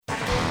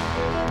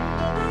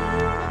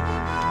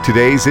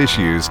Today's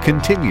Issues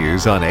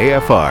continues on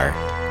AFR.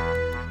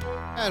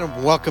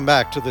 And welcome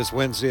back to this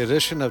Wednesday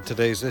edition of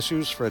Today's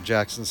Issues. Fred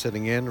Jackson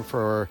sitting in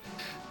for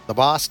the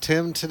boss,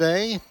 Tim,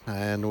 today.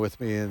 And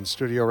with me in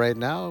studio right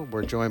now,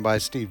 we're joined by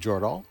Steve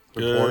Jordahl,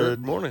 reporter.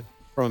 Good morning.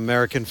 From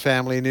American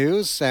Family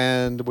News.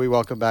 And we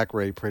welcome back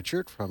Ray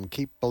Pritchard from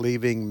Keep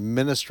Believing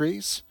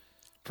Ministries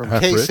from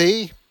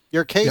KC. Fred.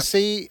 You're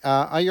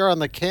KC. You're on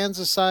the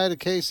Kansas side of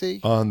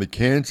KC? On the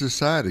Kansas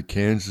side of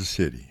Kansas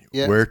City,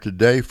 Yeah. where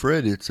today,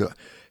 Fred,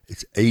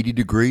 it's 80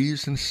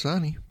 degrees and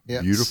sunny.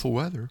 Yes. Beautiful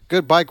weather.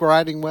 Good bike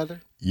riding weather?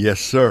 Yes,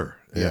 sir.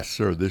 Yeah. Yes,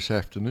 sir. This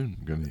afternoon,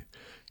 I'm going to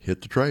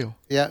hit the trail.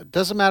 Yeah.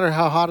 Doesn't matter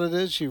how hot it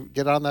is. You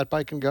get on that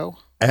bike and go?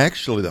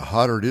 Actually, the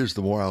hotter it is,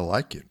 the more I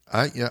like it.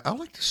 I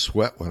like to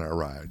sweat when I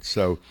ride,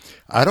 so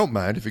I don't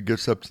mind if it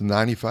gets up to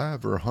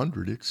 95 or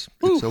 100. It's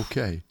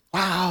okay.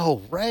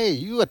 Wow, Ray,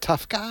 you a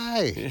tough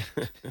guy.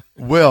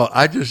 Well,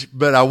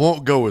 but I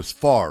won't go as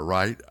far,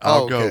 right?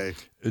 I'll Okay. go,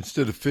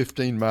 instead of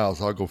 15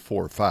 miles, I'll go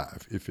 4 or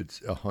 5 if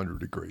it's 100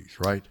 degrees,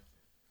 right?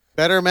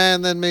 Better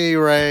man than me,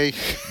 Ray.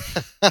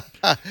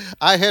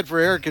 I head for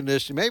air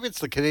conditioning. Maybe it's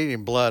the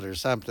Canadian blood or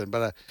something,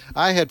 but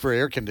I head for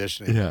air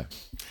conditioning. Yeah,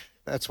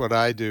 That's what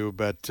I do.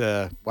 But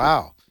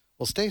wow.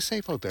 Well, stay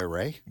safe out there,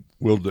 Ray.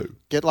 will do.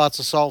 Get lots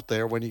of salt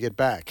there when you get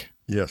back.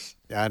 Yes.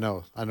 Yeah, I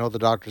know. I know the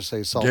doctors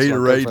say salt's not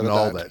Gatorade good for and the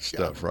all back. that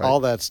stuff, Yeah, right? all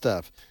that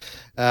stuff.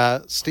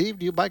 Steve,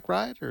 do you bike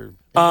ride or?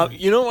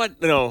 You know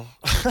what? No.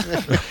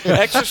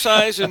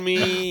 Exercise and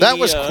me. That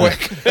was quick.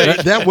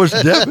 That was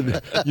Devin.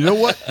 You know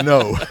what?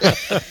 No.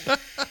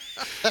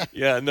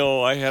 Yeah,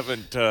 no, I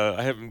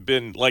haven't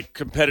been like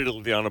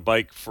competitively on a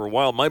bike for a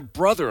while. My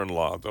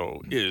brother-in-law,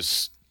 though,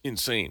 is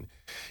insane.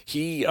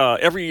 He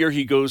every year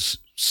he goes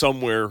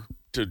somewhere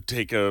to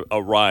take a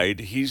ride.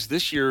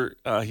 This year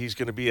he's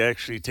going to be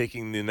actually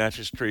taking the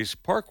Natchez Trace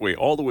Parkway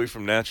all the way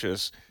from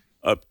Natchez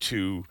up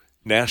to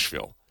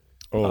Nashville.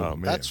 Oh,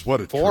 man. That's what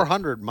a trip.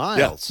 400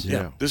 miles.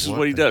 Yeah. This is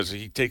what he does.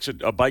 He takes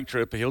a bike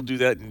trip. He'll do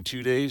that in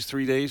 2 days,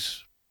 3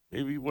 days,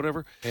 maybe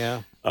whatever.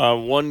 Yeah.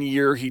 1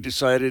 year he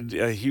decided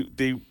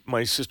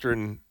my sister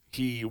and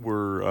he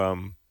were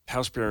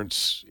house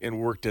parents and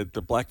worked at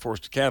the Black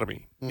Forest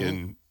Academy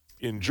in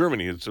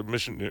Germany. It's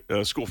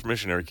a school for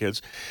missionary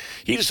kids.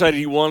 He decided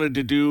he wanted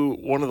to do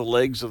one of the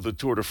legs of the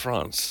Tour de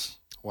France.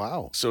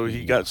 Wow. So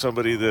he got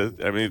somebody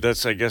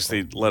I guess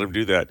they let him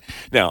do that.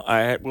 Now,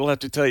 I will have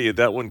to tell you,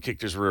 that one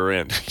kicked his rear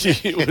end.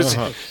 It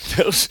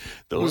was,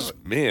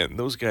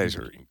 those guys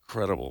are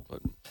incredible.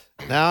 But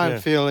Now I'm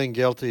feeling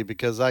guilty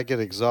because I get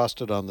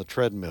exhausted on the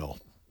treadmill.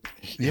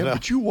 Yeah,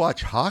 but you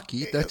watch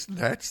hockey. That's a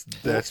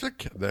Yeah,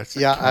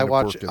 kind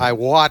of I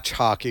watch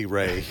hockey,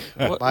 Ray.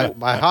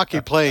 my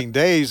hockey playing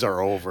days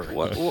are over.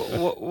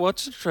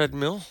 what's a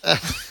treadmill?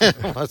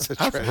 What's a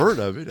I've tread- heard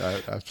of it.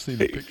 I've seen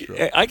a picture of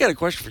it. I got a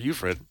question for you,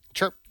 Fred.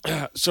 Sure.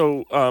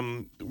 So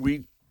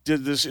we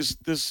did this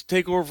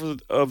takeover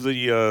of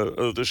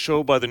the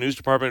show by the news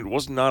department. It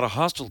was not a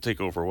hostile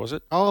takeover, was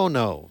it? Oh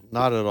no,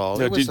 not at all.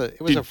 No, It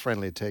was a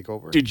friendly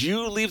takeover. Did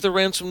you leave the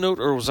ransom note,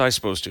 or was I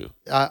supposed to?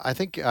 I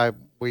think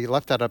we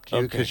left that up to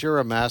you because Okay. you're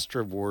a master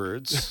of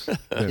words.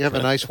 You have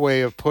a nice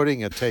way of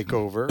putting a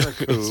takeover, a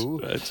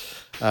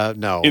coup.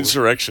 No.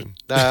 Insurrection.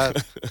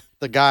 The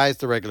guys,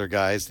 the regular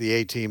guys, the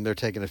A-team, they're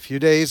taking a few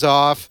days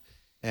off,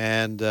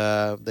 and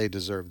they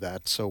deserve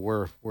that. So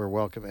we're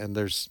welcome. And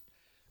there's,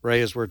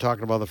 Ray, as we're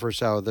talking about the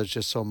first hour, there's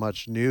just so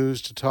much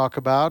news to talk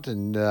about.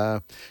 And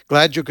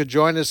glad you could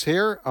join us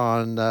here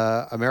on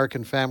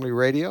American Family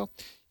Radio.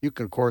 You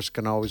can, of course,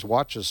 always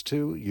watch us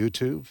too,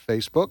 YouTube,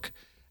 Facebook.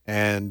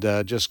 And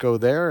just go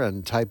there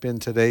and type in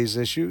Today's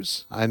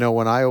Issues. I know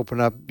when I open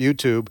up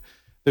YouTube,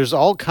 there's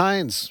all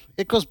kinds.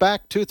 It goes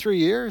back 2-3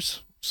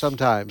 years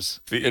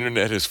sometimes. The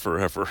internet is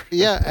forever.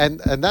 Yeah, and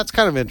that's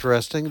kind of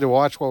interesting to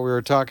watch what we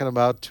were talking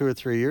about 2 or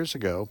 3 years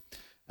ago.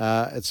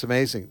 It's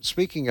amazing.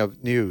 Speaking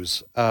of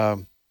news, I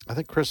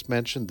think Chris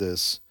mentioned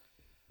this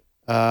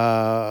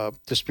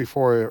just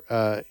before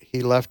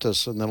he left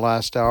us in the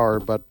last hour,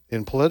 but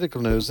in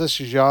political news, this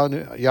is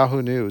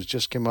Yahoo News,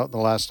 just came out in the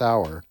last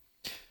hour.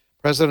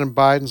 President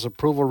Biden's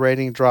approval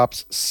rating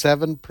drops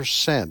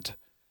 7%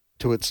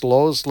 to its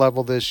lowest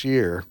level this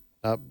year.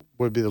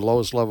 Would be the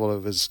lowest level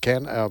of his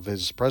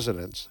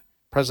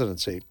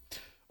presidency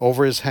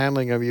over his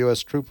handling of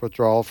U.S. troop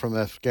withdrawal from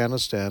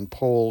Afghanistan,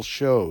 poll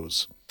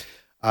shows.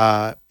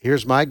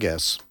 Here's my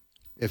guess: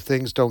 if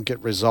things don't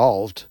get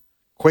resolved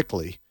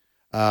quickly,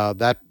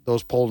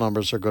 those poll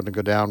numbers are going to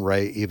go down,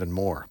 Ray, even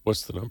more.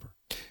 What's the number?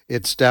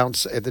 It's down.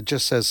 It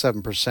just says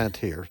 7%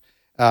 here.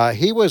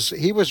 He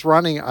was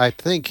running. I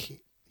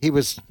think he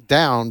was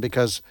down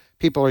because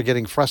people are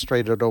getting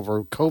frustrated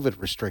over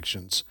COVID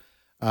restrictions.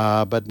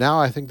 But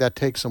now I think that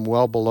takes him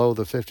well below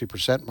the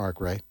 50%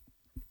 mark, Ray.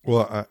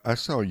 Well, I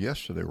saw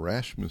yesterday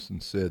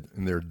Rasmussen said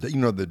in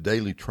the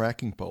daily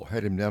tracking poll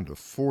had him down to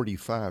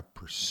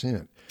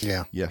 45%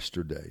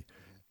 yesterday.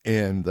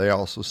 And they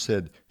also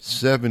said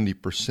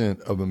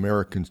 70% of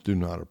Americans do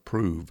not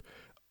approve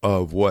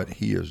of what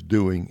he is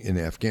doing in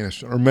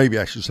Afghanistan, or maybe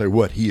I should say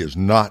what he is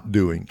not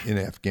doing in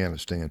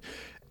Afghanistan.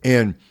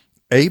 And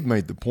Abe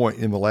made the point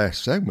in the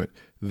last segment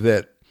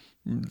that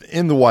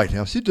in the White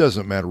House, it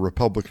doesn't matter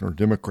Republican or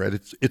Democrat.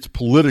 It's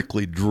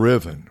politically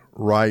driven,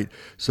 right?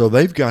 So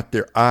they've got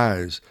their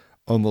eyes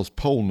on those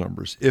poll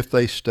numbers. If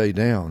they stay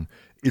down,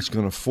 it's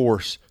going to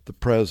force the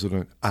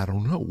president, I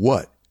don't know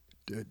what,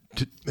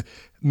 to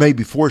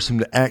maybe force him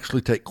to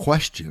actually take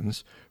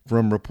questions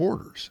from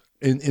reporters.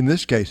 In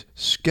this case,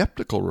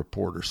 skeptical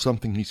reporters,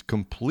 something he's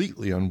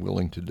completely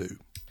unwilling to do.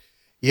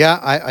 Yeah,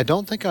 I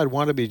don't think I'd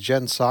want to be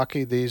Jen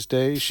Psaki these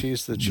days.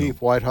 She's the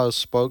chief White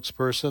House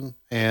spokesperson,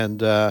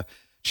 and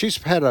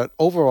she's had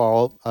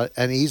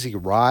an easy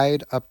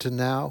ride up to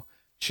now.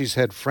 She's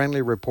had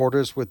friendly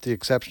reporters with the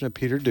exception of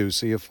Peter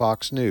Doocy of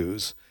Fox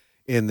News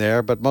in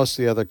there, but most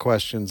of the other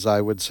questions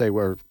I would say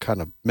were kind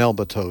of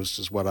Melba toast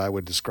is what I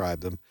would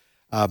describe them.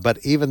 But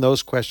even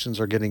those questions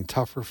are getting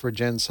tougher for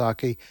Jen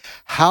Psaki.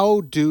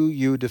 How do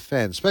you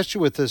defend,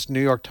 especially with this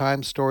New York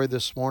Times story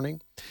this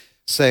morning,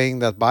 saying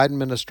that Biden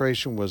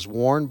administration was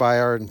warned by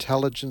our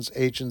intelligence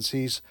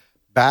agencies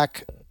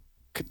back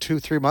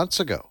 2-3 months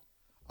ago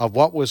of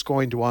what was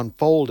going to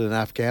unfold in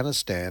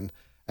Afghanistan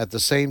at the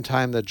same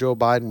time that Joe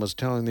Biden was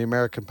telling the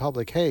American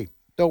public, hey,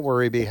 don't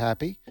worry, be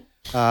happy.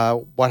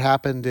 What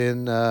happened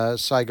in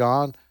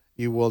Saigon,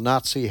 you will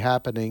not see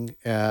happening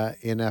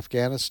in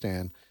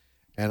Afghanistan.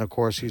 And, of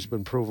course, he's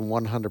been proven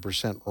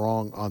 100%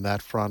 wrong on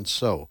that front.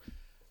 So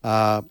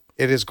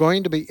it is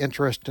going to be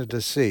interesting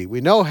to see.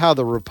 We know how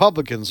the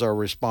Republicans are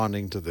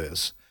responding to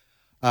this,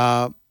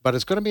 but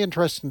it's going to be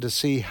interesting to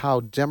see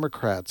how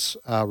Democrats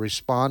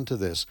respond to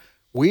this.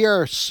 We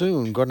are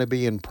soon going to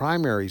be in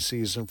primary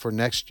season for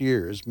next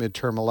year's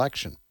midterm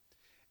election.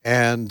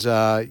 And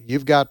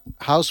you've got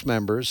House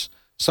members.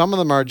 Some of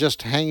them are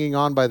just hanging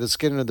on by the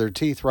skin of their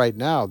teeth right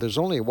now. There's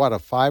only, a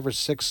 5 or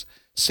 6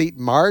 seat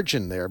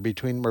margin there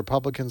between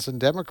Republicans and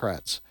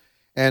Democrats.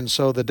 And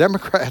so the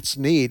Democrats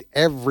need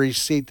every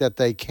seat that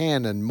they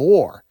can and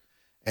more.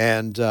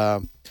 And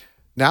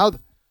now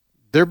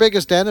their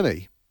biggest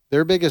enemy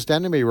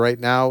right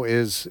now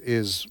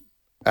is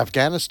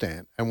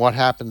Afghanistan and what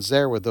happens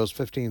there with those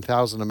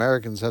 15,000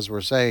 Americans, as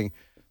we're saying,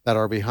 that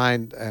are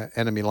behind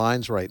enemy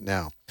lines right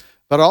now.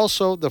 But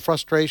also the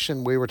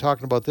frustration, we were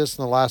talking about this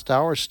in the last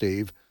hour,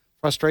 Steve,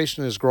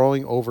 frustration is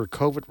growing over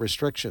COVID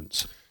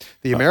restrictions.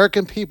 The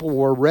American people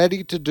were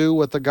ready to do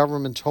what the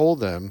government told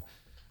them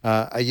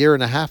a year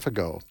and a half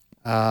ago.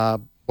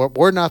 But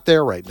we're not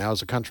there right now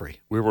as a country.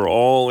 We were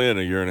all in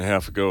a year and a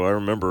half ago. I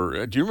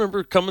remember. Do you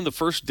remember coming the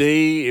first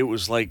day? It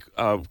was like,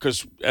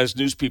 because as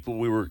news people,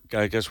 we were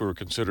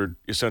considered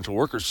essential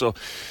workers. So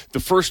the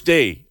first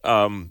day,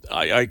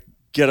 I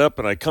get up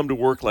and I come to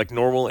work like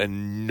normal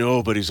and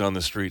nobody's on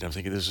the street. I'm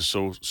thinking this is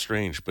so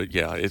strange, but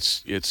yeah,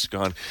 it's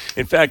gone.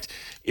 In fact,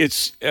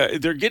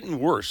 they're getting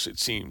worse, it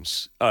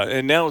seems.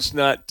 And now it's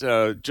not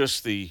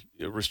just the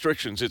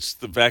restrictions, it's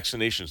the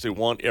vaccinations. They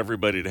want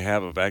everybody to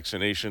have a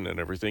vaccination and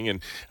everything.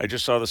 And I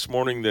just saw this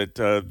morning that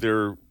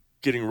they're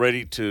getting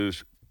ready to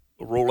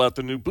roll out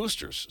the new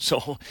boosters.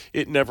 So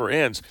it never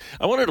ends.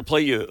 I wanted to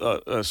play you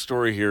a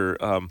story here.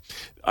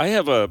 I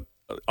have a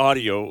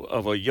audio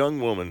of a young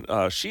woman.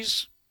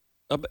 She's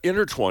in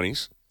her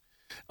 20s.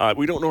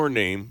 We don't know her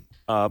name,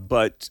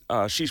 but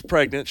she's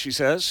pregnant, she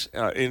says.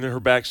 In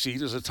her back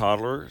seat is a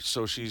toddler,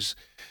 so she's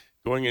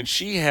going in.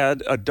 She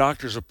had a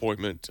doctor's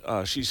appointment.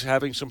 She's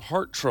having some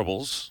heart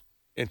troubles,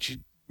 and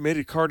she made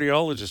a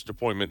cardiologist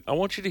appointment. I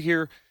want you to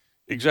hear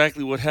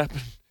exactly what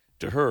happened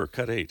to her.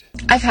 Cut 8.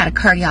 I've had a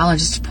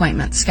cardiologist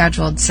appointment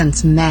scheduled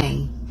since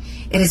May.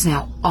 It is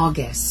now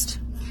August.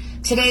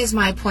 Today is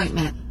my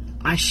appointment.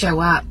 I show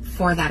up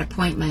for that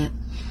appointment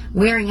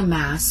wearing a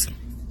mask.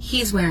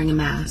 He's wearing a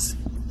mask.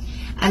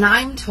 And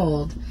I'm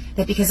told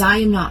that because I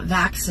am not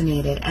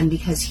vaccinated and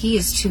because he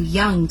is too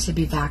young to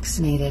be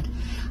vaccinated,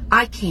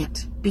 I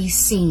can't be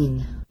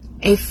seen.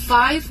 A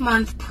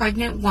 5-month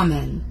pregnant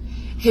woman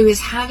who is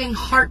having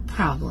heart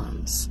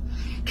problems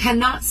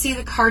cannot see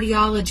the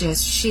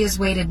cardiologist she has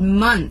waited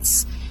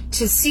months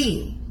to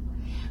see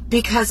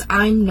because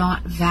I'm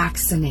not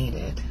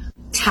vaccinated.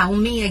 Tell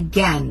me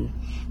again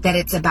that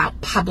it's about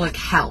public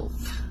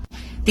health.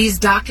 These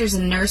doctors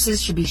and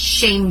nurses should be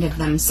ashamed of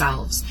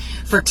themselves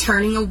for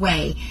turning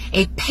away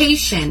a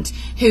patient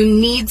who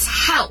needs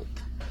help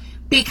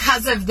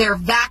because of their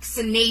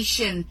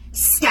vaccination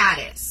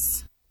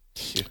status.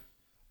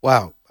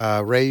 Wow.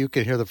 Ray, you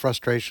can hear the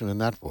frustration in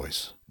that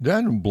voice. I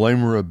don't blame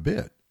her a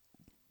bit.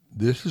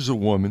 This is a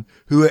woman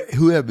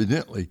who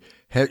evidently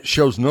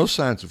shows no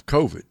signs of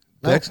COVID.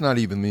 No. That's not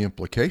even the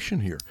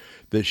implication here,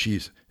 that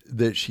she's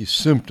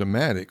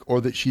symptomatic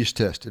or that she's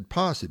tested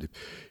positive.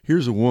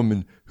 Here's a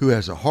woman who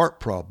has a heart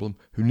problem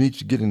who needs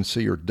to get in and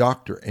see her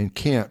doctor and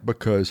can't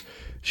because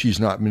she's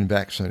not been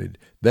vaccinated.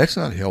 That's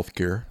not health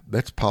care.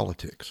 That's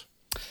politics.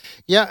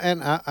 Yeah,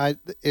 and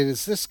it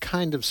is this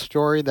kind of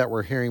story that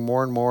we're hearing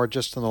more and more.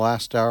 Just in the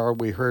last hour,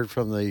 we heard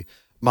from the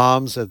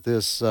moms at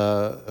this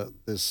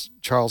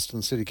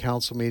Charleston City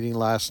Council meeting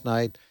last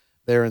night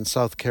there in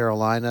South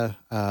Carolina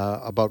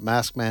about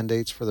mask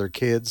mandates for their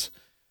kids.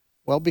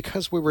 Well,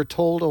 because we were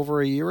told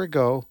over a year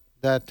ago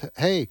that,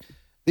 hey,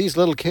 these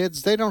little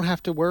kids, they don't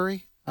have to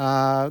worry.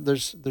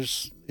 there's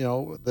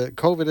the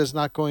COVID is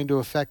not going to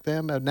affect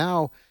them, and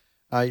now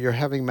you're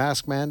having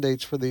mask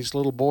mandates for these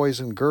little boys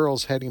and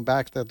girls heading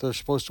back that they're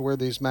supposed to wear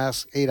these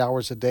masks 8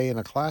 hours a day in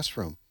a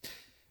classroom.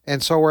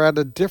 And so we're at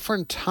a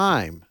different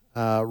time,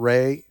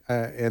 Ray,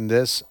 in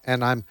this.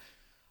 And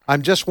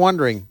I'm just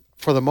wondering,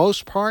 for the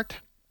most part,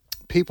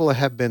 people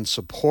have been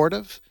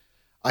supportive.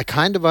 I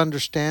kind of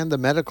understand the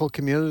medical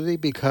community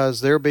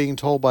because they're being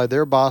told by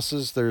their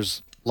bosses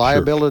there's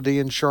liability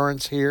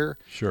insurance here.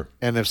 Sure.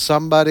 And if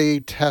somebody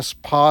tests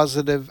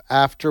positive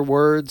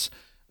afterwards,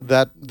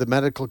 that the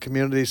medical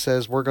community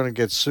says we're going to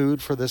get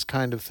sued for this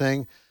kind of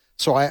thing.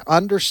 So I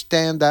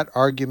understand that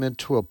argument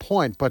to a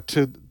point. But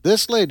to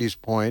this lady's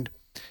point,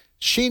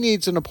 she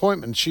needs an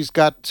appointment. She's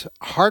got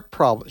heart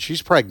problems.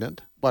 She's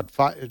pregnant,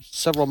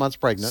 several months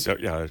pregnant.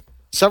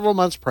 Several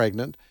months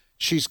pregnant.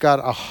 She's got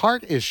a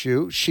heart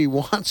issue. She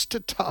wants to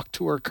talk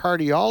to her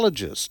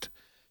cardiologist.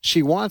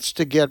 She wants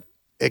to get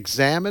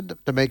examined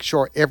to make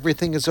sure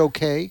everything is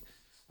okay,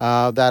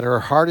 that her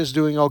heart is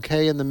doing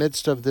okay in the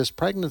midst of this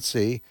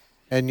pregnancy.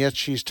 And yet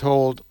she's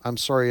told, I'm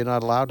sorry, you're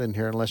not allowed in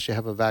here unless you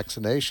have a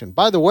vaccination.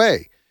 By the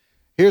way,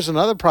 here's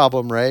another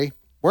problem, Ray.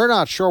 We're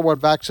not sure what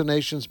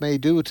vaccinations may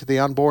do to the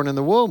unborn in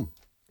the womb.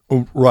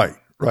 Oh, right.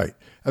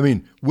 I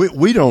mean,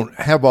 we don't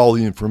have all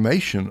the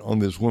information on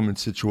this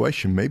woman's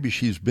situation. Maybe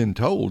she's been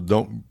told,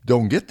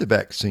 don't get the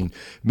vaccine.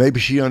 Maybe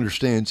she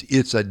understands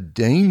it's a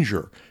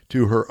danger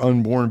to her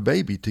unborn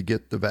baby to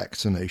get the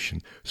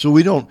vaccination. So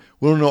we don't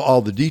know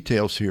all the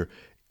details here.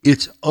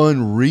 It's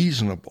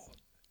unreasonable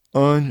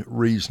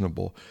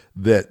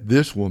that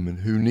this woman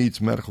who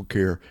needs medical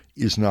care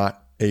is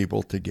not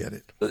able to get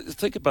it.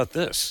 Think about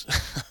this.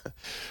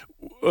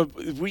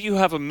 You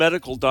have a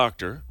medical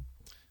doctor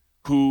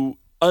who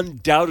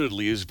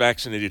undoubtedly is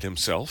vaccinated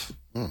himself.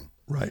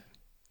 Right.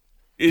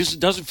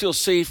 Doesn't feel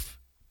safe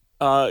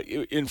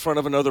in front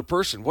of another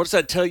person. What does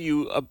that tell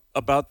you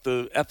about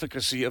the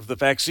efficacy of the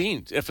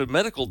vaccine? If a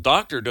medical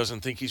doctor doesn't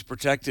think he's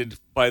protected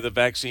by the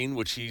vaccine,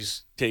 which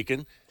he's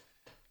taken,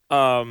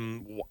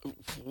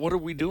 what are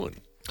we doing?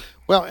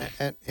 Well,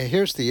 and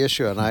here's the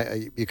issue,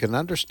 and you can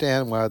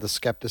understand why the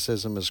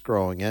skepticism is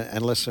growing.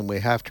 And listen,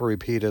 we have to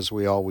repeat as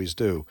we always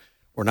do.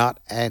 We're not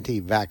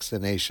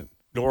anti-vaccination.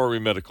 Nor are we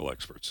medical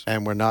experts.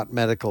 And we're not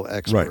medical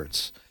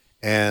experts. Right.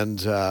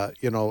 And,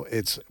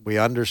 we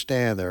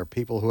understand there are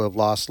people who have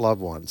lost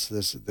loved ones.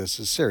 This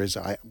is serious.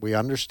 We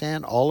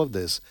understand all of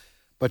this.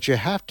 But you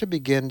have to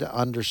begin to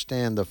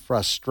understand the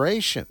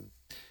frustration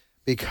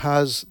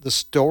because the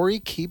story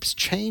keeps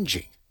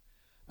changing.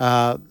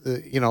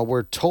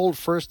 We're told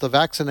first the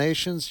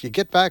vaccinations, you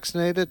get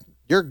vaccinated,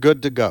 you're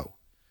good to go.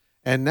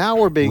 And now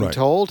we're being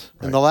told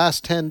in the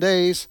last 10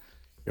 days,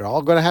 you're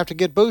all going to have to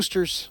get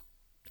boosters.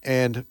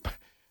 And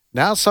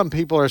now some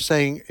people are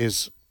saying,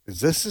 is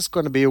this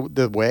going to be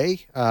the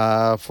way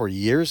for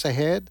years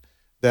ahead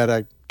that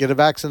I get a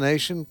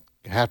vaccination,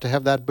 have to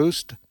have that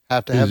boost,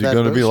 have to have that boost? Is it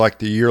going to be like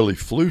the yearly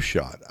flu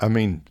shot? I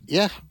mean,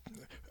 yeah.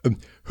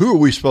 Who are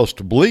we supposed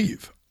to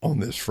believe on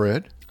this,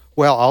 Fred?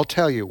 Well, I'll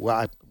tell you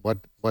what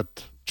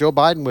Joe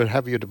Biden would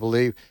have you to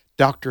believe,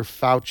 Dr.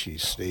 Fauci,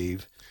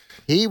 Steve.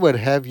 He would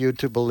have you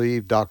to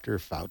believe Dr.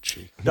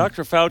 Fauci.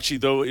 Dr. Fauci,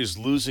 though, is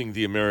losing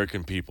the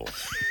American people.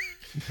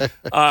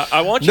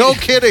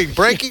 Kidding.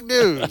 Breaking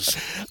news.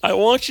 I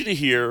want you to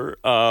hear,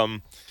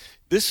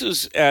 this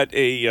is at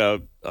I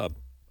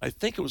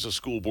think it was a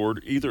school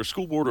board, either a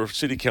school board or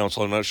city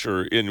council, I'm not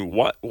sure, in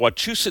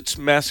Wachusett,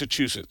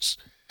 Massachusetts.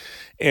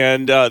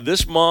 And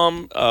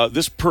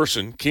this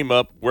person came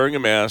up wearing a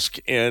mask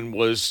and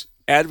was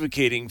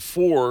advocating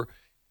for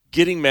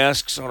getting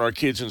masks on our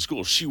kids in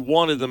school. She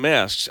wanted the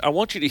masks. I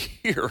want you to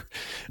hear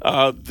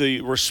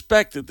the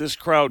respect that this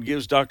crowd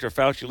gives Dr.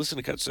 Fauci. Listen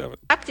to Cut 7.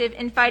 Active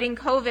in fighting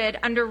COVID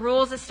under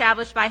rules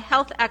established by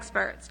health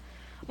experts.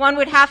 One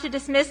would have to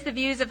dismiss the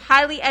views of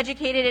highly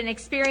educated and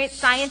experienced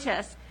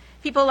scientists,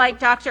 people like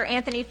Dr.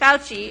 Anthony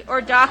Fauci or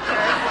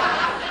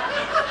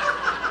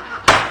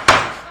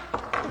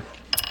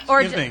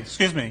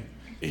Excuse me.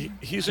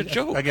 He's a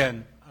joke.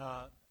 Again.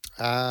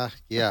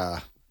 Yeah.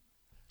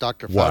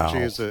 Dr.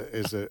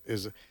 Fauci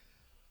is a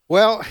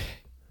well,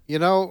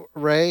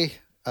 Ray.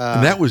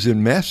 And that was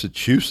in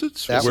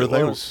Massachusetts? That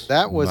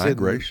was in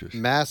gracious.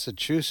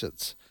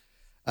 Massachusetts.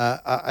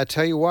 I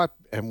tell you what,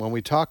 and when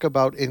we talk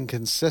about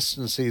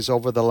inconsistencies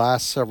over the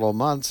last several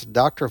months,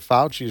 Dr.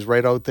 Fauci's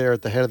right out there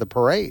at the head of the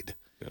parade.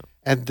 Yeah.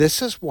 And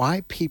this is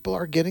why people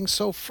are getting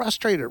so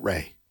frustrated,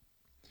 Ray.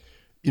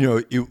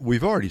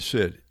 We've already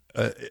said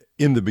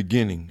in the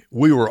beginning,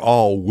 we were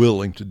all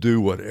willing to do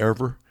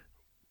whatever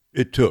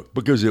it took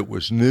because it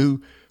was new.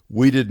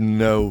 We didn't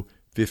know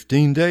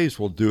 15 days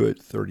we'll do it,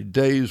 30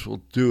 days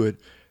we'll do it,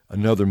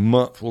 another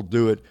month we'll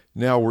do it.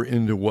 Now we're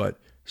into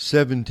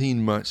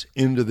 17 months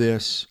into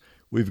this.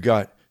 We've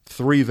got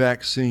 3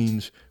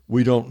 vaccines.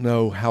 We don't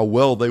know how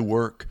well they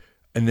work.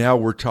 And now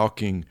we're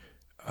talking,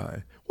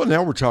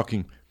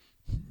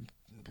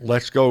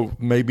 let's go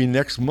maybe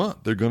next month.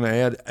 They're going to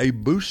add a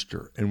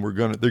booster and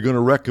they're going to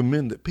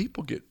recommend that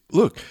people get,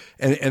 look,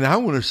 and I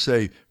want to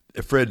say,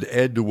 Fred, to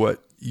add to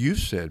what you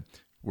said,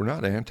 we're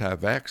not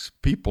anti-vax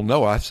people.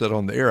 No, I've said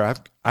on the air,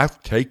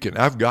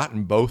 I've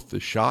gotten both the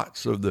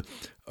shots of the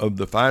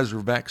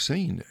Pfizer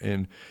vaccine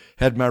and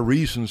had my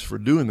reasons for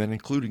doing that,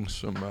 including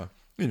some,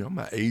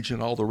 my age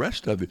and all the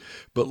rest of it.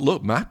 But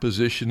look, my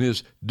position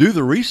is do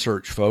the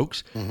research,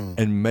 folks,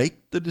 and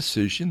make the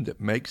decision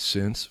that makes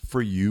sense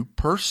for you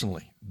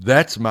personally.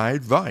 That's my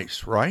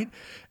advice, right?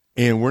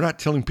 And we're not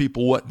telling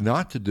people what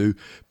not to do,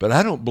 but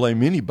I don't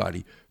blame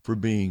anybody for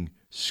being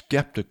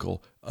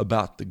skeptical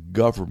about the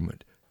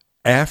government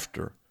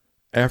after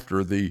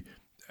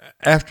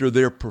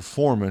their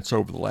performance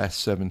over the last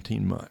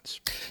 17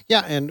 months.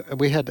 Yeah, and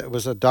it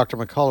was a Dr.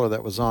 McCullough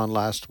that was on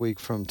last week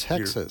from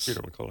Texas.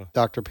 Peter McCullough.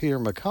 Dr. Peter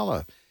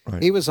McCullough.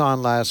 Right. He was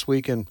on last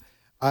week, and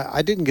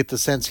I didn't get the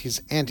sense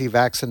he's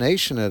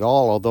anti-vaccination at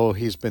all, although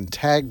he's been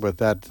tagged with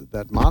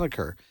that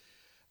moniker.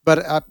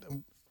 But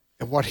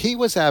what he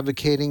was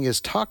advocating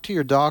is talk to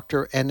your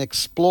doctor and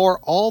explore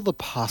all the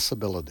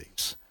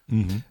possibilities.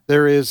 Mm-hmm.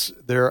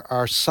 There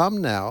are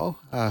some now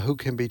who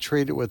can be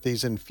treated with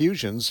these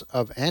infusions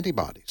of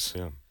antibodies.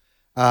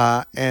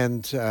 Yeah.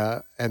 And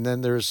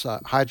then there's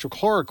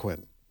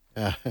hydrochloroquine.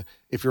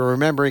 If you're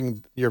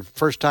remembering your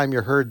first time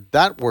you heard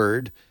that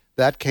word,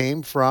 that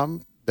came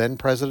from then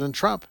President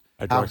Trump.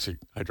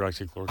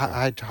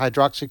 Hydroxychloroquine.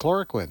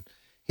 Hydroxychloroquine.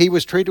 He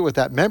was treated with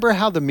that. Remember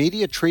how the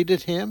media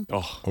treated him?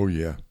 Oh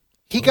yeah.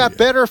 He got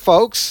better,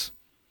 folks.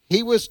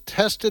 He was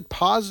tested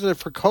positive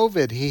for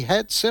COVID. He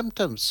had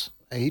symptoms.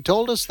 He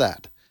told us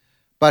that.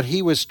 But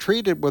he was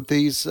treated with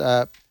these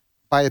by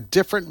a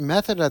different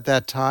method at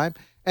that time,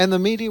 and the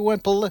media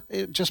went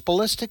just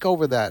ballistic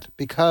over that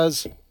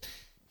because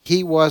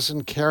he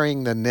wasn't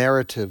carrying the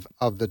narrative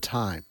of the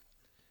time.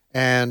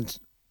 And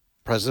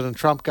President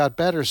Trump got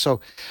better.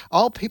 So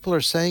all people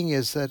are saying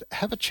is that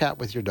have a chat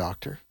with your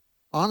doctor.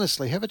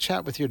 Honestly, have a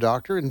chat with your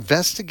doctor.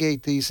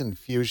 Investigate these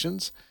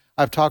infusions.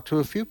 I've talked to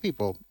a few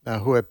people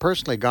who have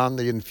personally gone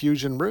the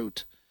infusion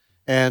route,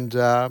 and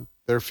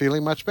they're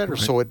feeling much better.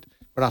 Right. So we're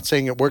not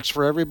saying it works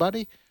for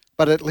everybody,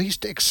 but at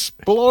least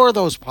explore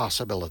those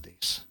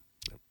possibilities.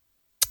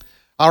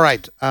 All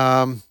right.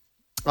 On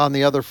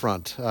the other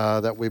front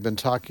that we've been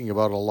talking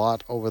about a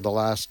lot over the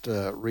last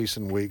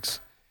recent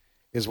weeks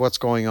is what's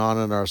going on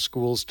in our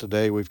schools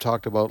today. We've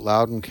talked about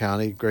Loudoun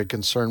County, great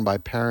concern by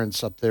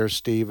parents up there,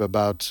 Steve,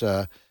 about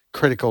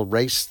critical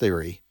race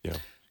theory. Yeah.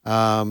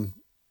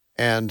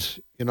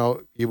 And,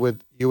 you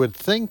would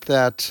think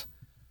that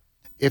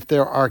if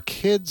there are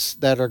kids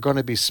that are going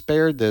to be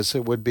spared this,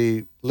 it would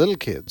be little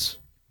kids.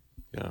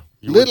 Yeah,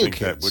 you would think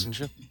that, wouldn't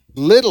you?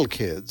 Little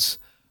kids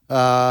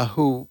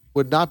who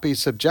would not be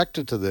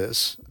subjected to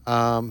this,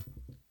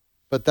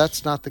 but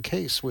that's not the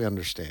case, we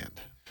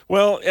understand.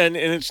 Well, and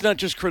it's not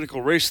just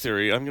critical race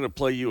theory. I'm going to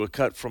play you a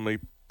cut from a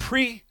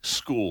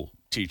preschool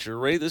teacher,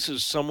 Ray. This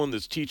is someone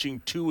that's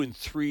teaching 2-,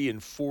 3-, and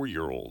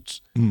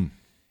 4-year-olds. Mm.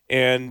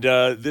 And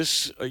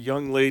this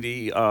young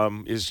lady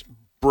is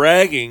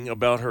bragging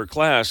about her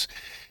class.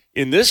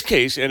 In this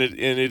case, and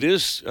it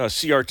is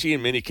CRT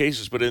in many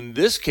cases, but in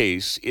this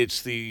case,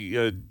 it's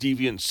the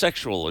deviant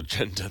sexual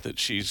agenda that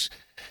she's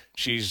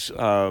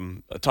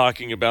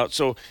talking about.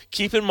 So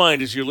keep in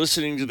mind as you're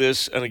listening to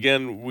this, and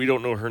again, we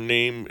don't know her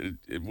name.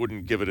 It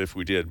wouldn't give it if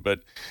we did,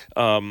 but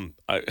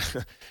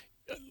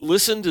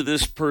listen to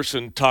this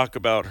person talk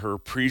about her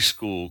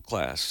preschool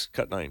class.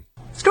 Cut 9.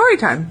 Story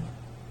time.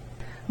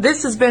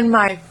 This has been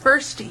my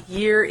first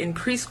year in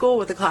preschool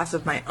with a class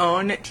of my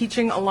own,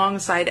 teaching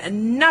alongside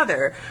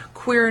another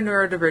queer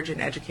neurodivergent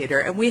educator,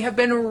 and we have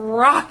been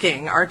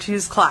rocking our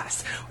twos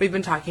class. We've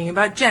been talking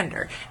about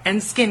gender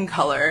and skin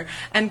color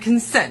and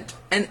consent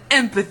and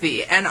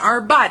empathy and our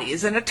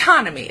bodies and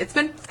autonomy. It's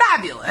been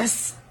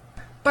fabulous.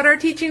 But our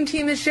teaching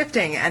team is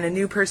shifting and a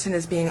new person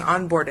is being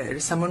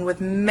onboarded, someone with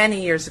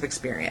many years of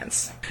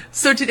experience.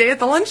 So today at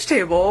the lunch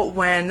table,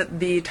 when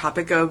the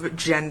topic of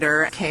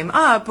gender came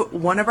up,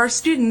 one of our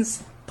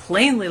students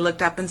plainly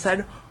looked up and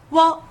said,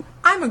 "Well,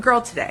 I'm a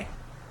girl today,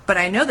 but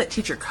I know that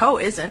teacher Co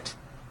isn't.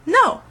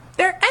 No,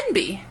 they're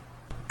NB."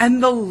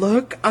 And the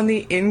look on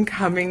the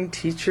incoming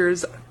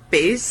teacher's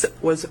face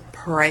was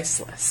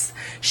priceless.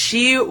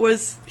 She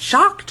was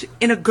shocked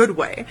in a good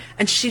way,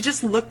 and she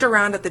just looked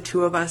around at the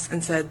two of us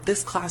and said,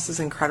 "This class is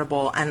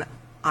incredible, and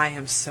I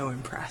am so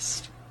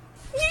impressed."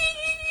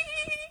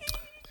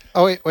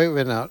 Oh,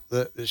 wait now.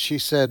 She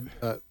said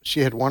she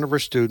had one of her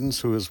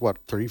students who is,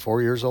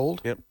 34 years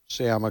old? Yep.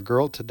 Say, "I'm a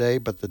girl today,"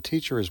 but the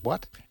teacher is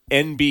what?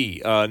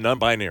 NB,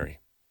 non-binary.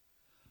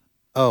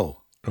 Oh.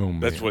 Oh,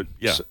 man. That's what,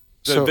 yeah.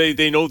 So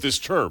they know this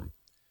term.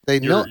 They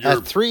know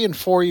at 3 and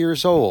 4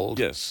 years old.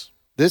 Yes.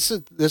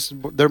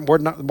 We're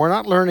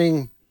not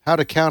learning how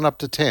to count up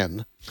to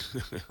 10.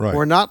 Right.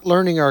 We're not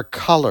learning our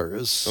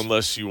colors.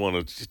 Unless you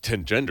want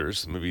 10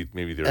 genders,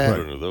 maybe they're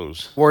one of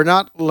those. We're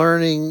not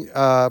learning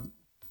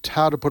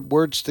how to put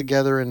words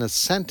together in a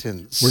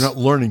sentence. We're not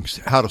learning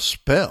how to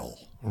spell.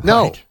 Right?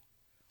 No.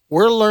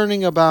 We're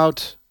learning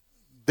about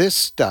this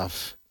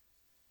stuff.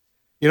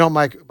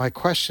 My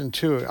question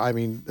too, I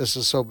mean, this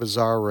is so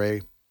bizarre,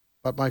 Ray,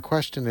 but my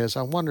question is,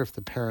 I wonder if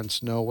the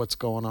parents know what's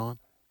going on.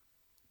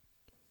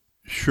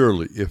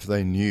 Surely, if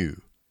they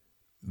knew,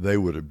 they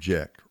would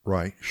object,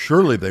 right?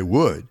 Surely they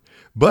would.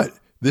 But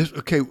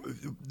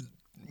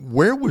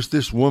where was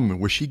this woman?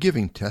 Was she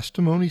giving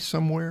testimony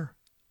somewhere?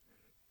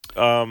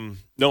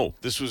 No,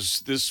 this was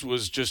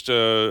just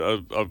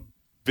a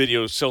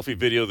selfie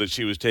video that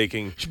she was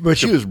taking. But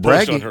she was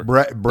bragging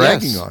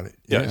on it.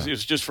 Yeah, it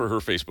was just for her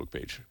Facebook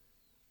page.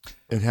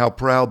 And how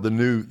proud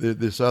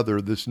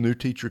this new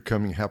teacher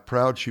coming, how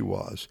proud she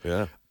was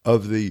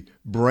of the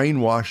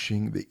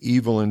brainwashing, the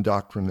evil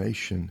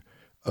indoctrination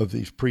of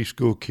these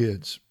preschool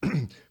kids.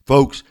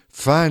 Folks,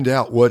 find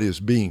out what is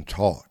being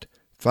taught.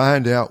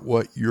 Find out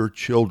what your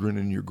children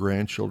and your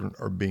grandchildren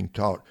are being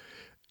taught,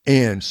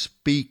 and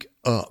speak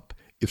up.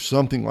 If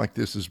something like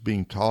this is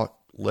being taught,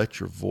 let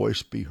your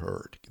voice be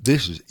heard.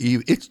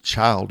 It's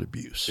child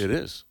abuse. It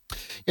is.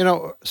 You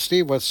know,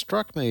 Steve, what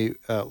struck me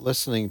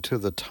listening to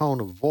the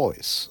tone of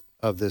voice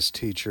of this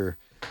teacher,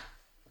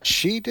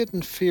 she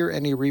didn't fear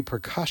any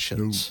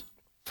repercussions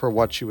for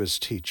what she was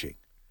teaching.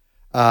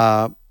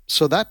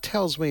 So that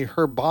tells me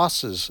her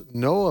bosses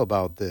know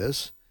about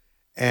this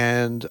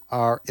and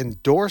are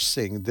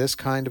endorsing this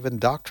kind of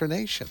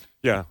indoctrination.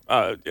 Yeah,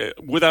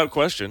 without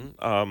question.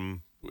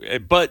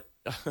 But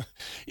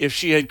if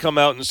she had come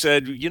out and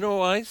said,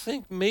 I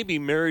think maybe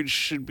marriage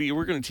should be,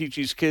 we're going to teach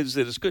these kids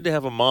that it's good to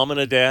have a mom and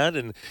a dad,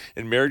 and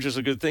marriage is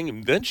a good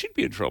thing, then she'd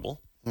be in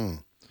trouble. And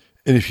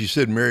if she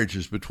said marriage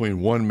is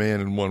between one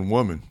man and one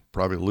woman,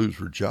 probably lose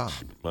her job.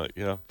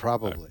 Yeah,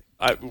 probably.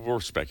 We're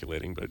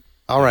speculating, but...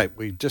 All right,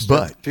 we just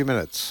have a few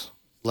minutes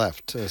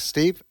left.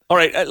 Steve? All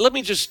right, let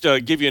me just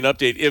give you an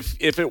update.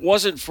 If it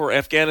wasn't for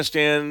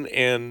Afghanistan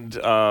and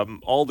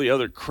all the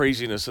other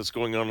craziness that's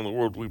going on in the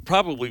world, we'd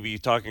probably be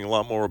talking a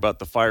lot more about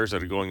the fires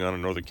that are going on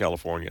in Northern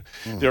California.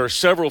 There are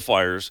several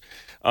fires.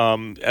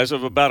 As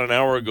of about an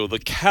hour ago, the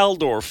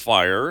Caldor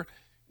fire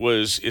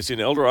it's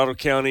in El Dorado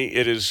County.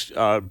 It has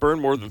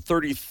burned more than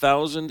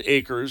 30,000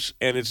 acres,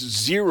 and it's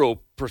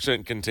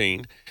 0%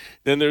 contained.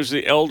 Then there's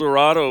the El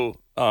Dorado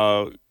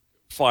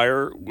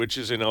fire, which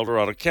is in El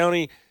Dorado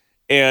County,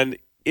 and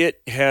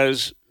it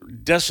has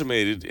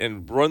decimated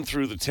and run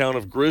through the town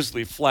of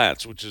Grizzly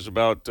Flats, which is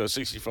about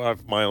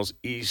 65 miles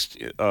east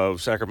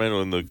of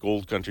Sacramento in the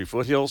Gold Country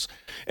foothills.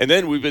 And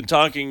then we've been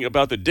talking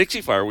about the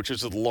Dixie Fire, which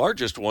is the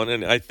largest one,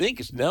 and I think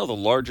it's now the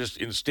largest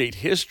in state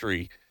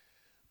history.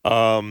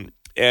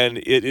 And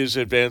it is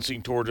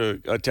advancing toward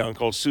a town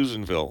called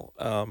Susanville.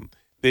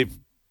 They've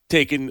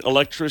taken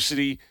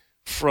electricity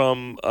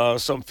from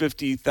some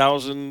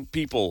 50,000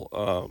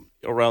 people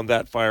around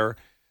that fire,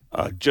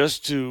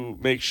 just to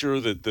make sure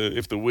that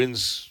if the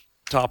winds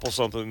topple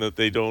something, that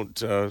they don't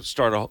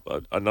start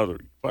another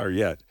fire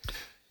yet.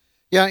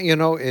 Yeah,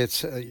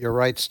 it's you're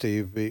right,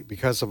 Steve.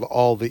 Because of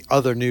all the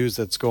other news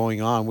that's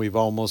going on, we've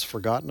almost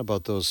forgotten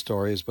about those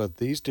stories. But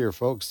these dear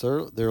folks,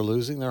 they're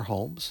losing their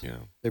homes. Yeah.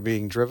 They're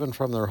being driven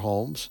from their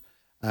homes.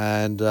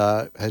 And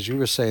as you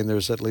were saying,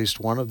 there's at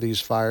least one of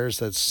these fires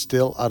that's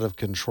still out of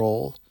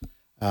control.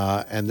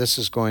 And this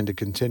is going to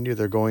continue.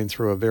 They're going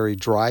through a very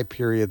dry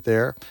period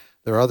there.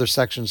 There are other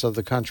sections of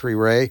the country,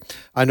 Ray.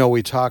 I know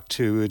we talked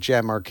to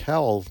Jan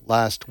Markell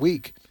last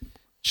week.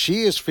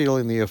 She is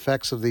feeling the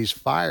effects of these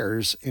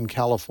fires in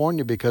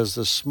California because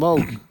the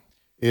smoke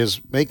is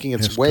making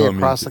its way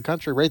across the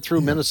country, right through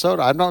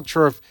Minnesota. I'm not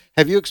sure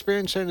have you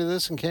experienced any of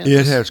this in Kansas?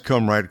 It has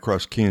come right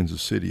across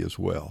Kansas City as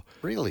well.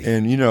 Really?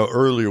 And,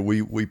 earlier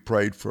we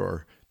prayed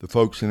for the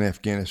folks in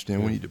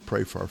Afghanistan. We need to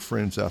pray for our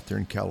friends out there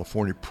in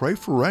California. Pray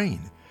for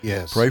rain.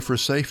 Yes. Pray for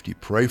safety.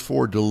 Pray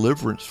for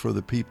deliverance for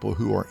the people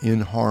who are in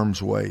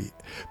harm's way.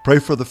 Pray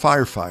for the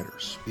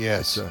firefighters.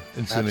 Yes.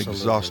 It's an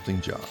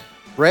exhausting job.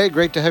 Ray,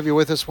 great to have you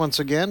with us once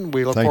again.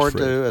 We look forward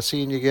to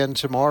seeing you again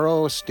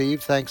tomorrow.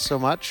 Steve, thanks so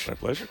much. My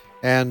pleasure.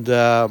 And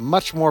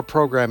much more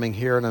programming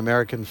here on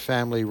American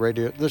Family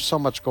Radio. There's so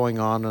much going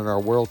on in our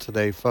world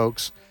today,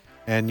 folks.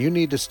 And you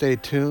need to stay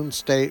tuned,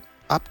 stay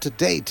up to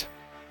date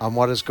on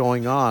what is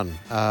going on.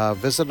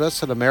 Visit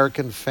us at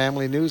American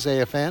Family News,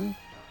 AFN.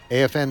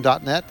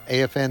 AFN.net,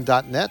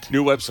 AFN.net.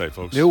 New website,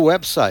 folks. New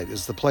website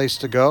is the place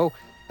to go,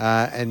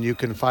 and you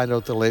can find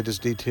out the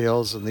latest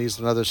details and these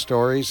and other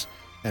stories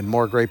and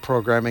more great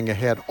programming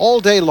ahead all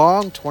day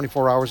long,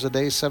 24 hours a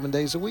day, 7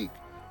 days a week,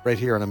 right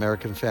here on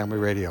American Family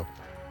Radio.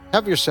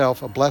 Have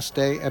yourself a blessed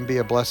day and be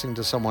a blessing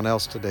to someone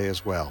else today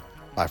as well.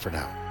 Bye for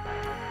now.